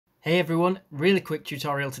Hey everyone, really quick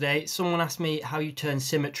tutorial today. Someone asked me how you turn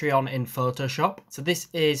symmetry on in Photoshop. So this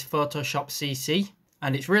is Photoshop CC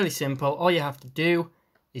and it's really simple. All you have to do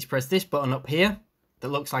is press this button up here that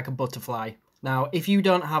looks like a butterfly. Now, if you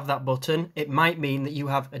don't have that button, it might mean that you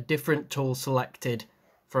have a different tool selected.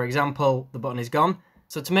 For example, the button is gone.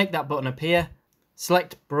 So to make that button appear,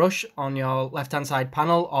 select brush on your left-hand side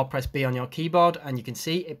panel or press B on your keyboard and you can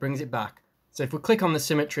see it brings it back. So if we click on the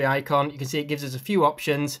symmetry icon, you can see it gives us a few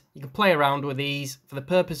options. You can play around with these. For the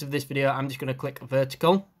purpose of this video, I'm just going to click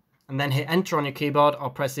vertical and then hit enter on your keyboard or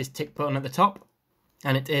press this tick button at the top.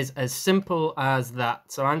 And it is as simple as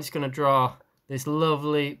that. So I'm just going to draw this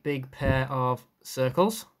lovely big pair of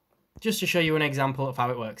circles just to show you an example of how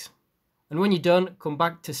it works. And when you're done, come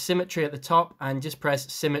back to symmetry at the top and just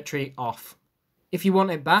press symmetry off. If you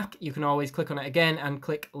want it back, you can always click on it again and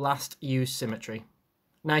click last use symmetry.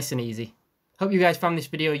 Nice and easy. Hope you guys found this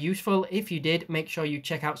video useful. If you did, make sure you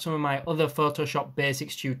check out some of my other Photoshop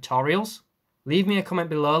basics tutorials. Leave me a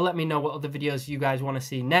comment below, let me know what other videos you guys want to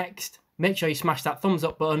see next. Make sure you smash that thumbs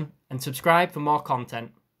up button and subscribe for more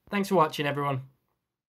content. Thanks for watching everyone.